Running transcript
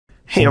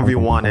Hey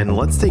everyone, and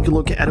let's take a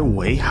look at a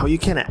way how you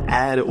can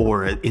add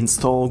or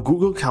install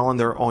Google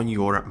Calendar on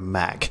your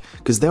Mac,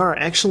 because there are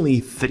actually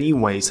three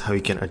ways how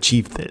you can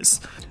achieve this.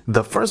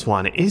 The first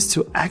one is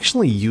to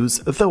actually use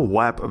the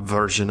web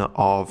version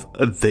of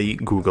the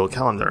Google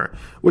Calendar,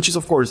 which is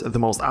of course the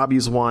most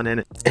obvious one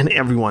and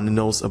everyone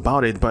knows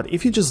about it. But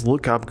if you just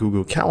look up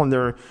Google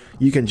Calendar,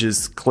 you can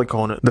just click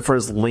on the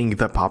first link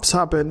that pops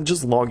up and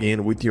just log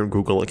in with your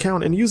Google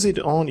account and use it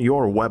on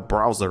your web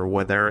browser,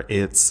 whether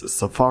it's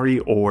Safari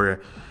or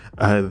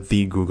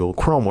the Google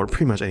Chrome or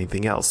pretty much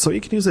anything else. So you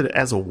can use it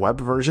as a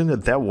web version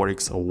that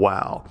works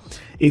well.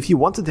 If you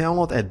want to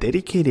download a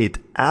dedicated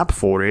app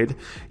for it,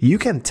 you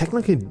can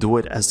technically do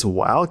it as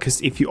well,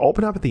 because if you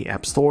open up the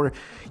App Store,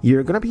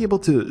 you're going to be able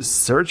to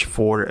search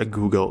for a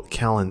Google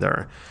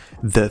Calendar.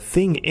 The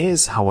thing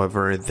is,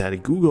 however,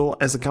 that Google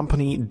as a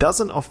company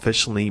doesn't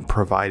officially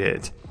provide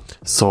it.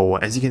 So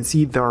as you can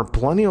see, there are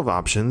plenty of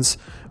options,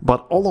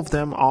 but all of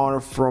them are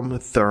from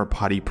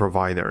third-party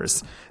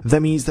providers.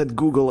 That means that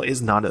Google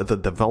is not the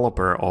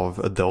developer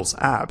of those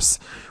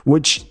apps,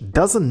 which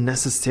doesn't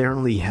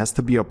necessarily has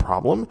to be a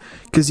problem,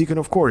 because you can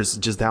of course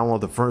just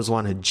download the first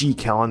one, G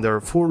Calendar,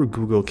 for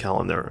Google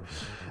Calendar.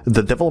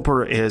 The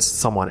developer is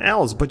someone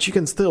else, but you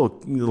can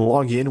still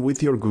log in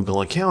with your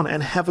Google account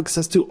and have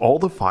access to all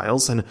the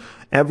files and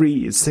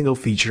every single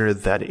feature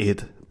that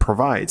it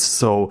provides.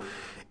 So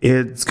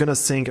it's going to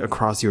sync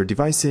across your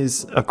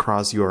devices,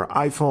 across your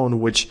iPhone,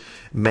 which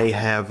may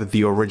have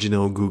the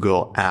original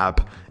Google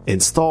app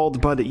installed.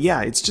 But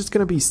yeah, it's just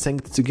going to be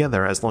synced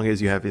together. As long as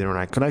you have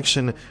internet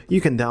connection, you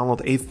can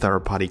download a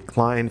third-party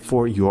client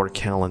for your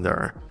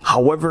calendar.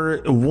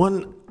 However,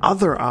 one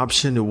other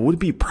option would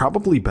be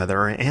probably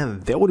better,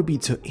 and that would be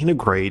to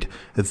integrate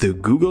the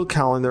Google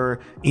Calendar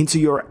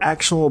into your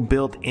actual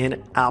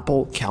built-in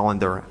Apple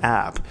Calendar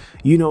app.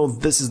 You know,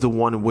 this is the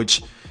one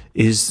which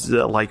is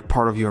like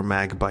part of your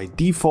Mac by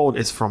default.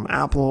 It's from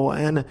Apple,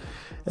 and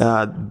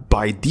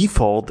by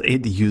default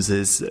it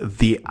uses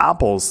the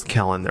Apple's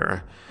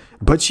calendar.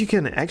 But you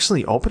can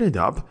actually open it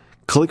up,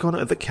 click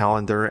on the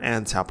calendar,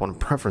 and tap on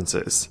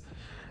preferences.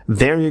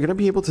 There you're going to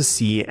be able to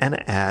see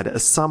and add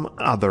some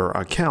other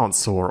accounts.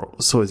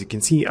 So as you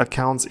can see,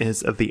 accounts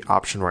is the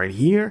option right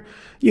here.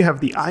 You have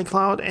the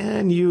iCloud,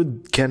 and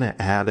you can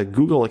add a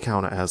Google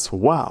account as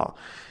well.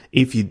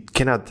 If you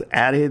cannot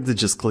add it,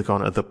 just click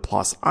on the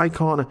plus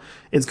icon.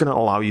 It's going to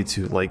allow you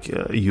to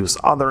use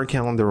other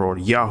calendar or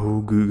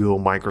Yahoo, Google,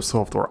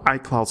 Microsoft, or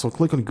iCloud. So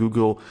click on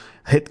Google,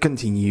 hit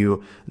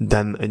continue.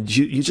 Then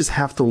you just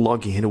have to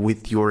log in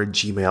with your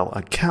Gmail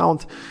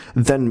account.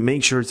 Then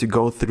make sure to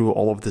go through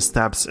all of the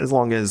steps, as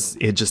long as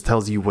it just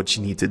tells you what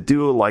you need to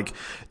do, like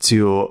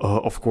to,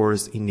 of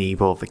course,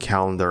 enable the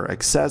calendar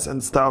access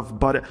and stuff.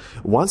 But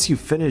once you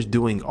finish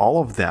doing all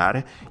of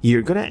that,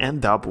 you're going to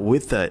end up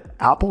with the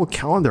Apple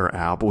Calendar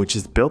app, which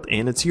is built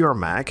into your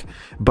Mac,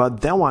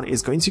 but that one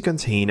is going to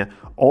contain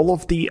all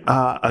of the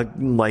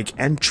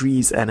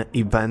entries and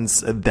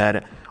events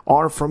that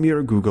are from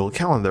your Google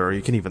Calendar.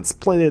 You can even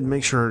split it,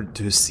 make sure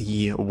to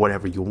see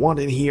whatever you want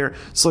in here.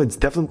 So it's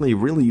definitely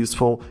really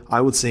useful.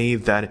 I would say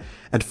that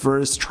at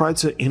first try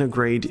to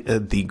integrate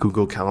the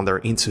Google Calendar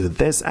into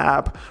this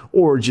app,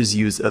 or just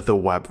use the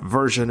web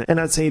version.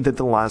 And I'd say that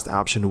the last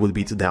option would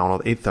be to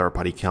download a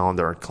third-party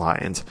calendar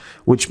client,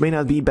 which may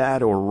not be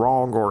bad or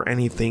wrong or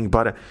anything,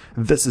 but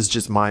this is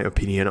just my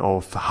opinion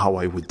of how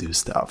I would do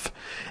stuff.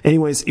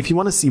 Anyways, if you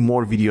want to see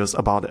more videos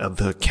about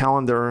the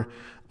calendar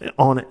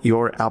on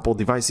your Apple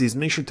devices,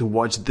 make sure to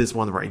watch this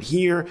one right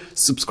here.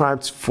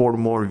 Subscribe for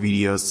more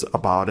videos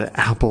about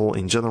Apple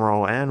in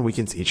general, and we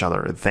can see each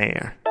other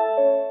there.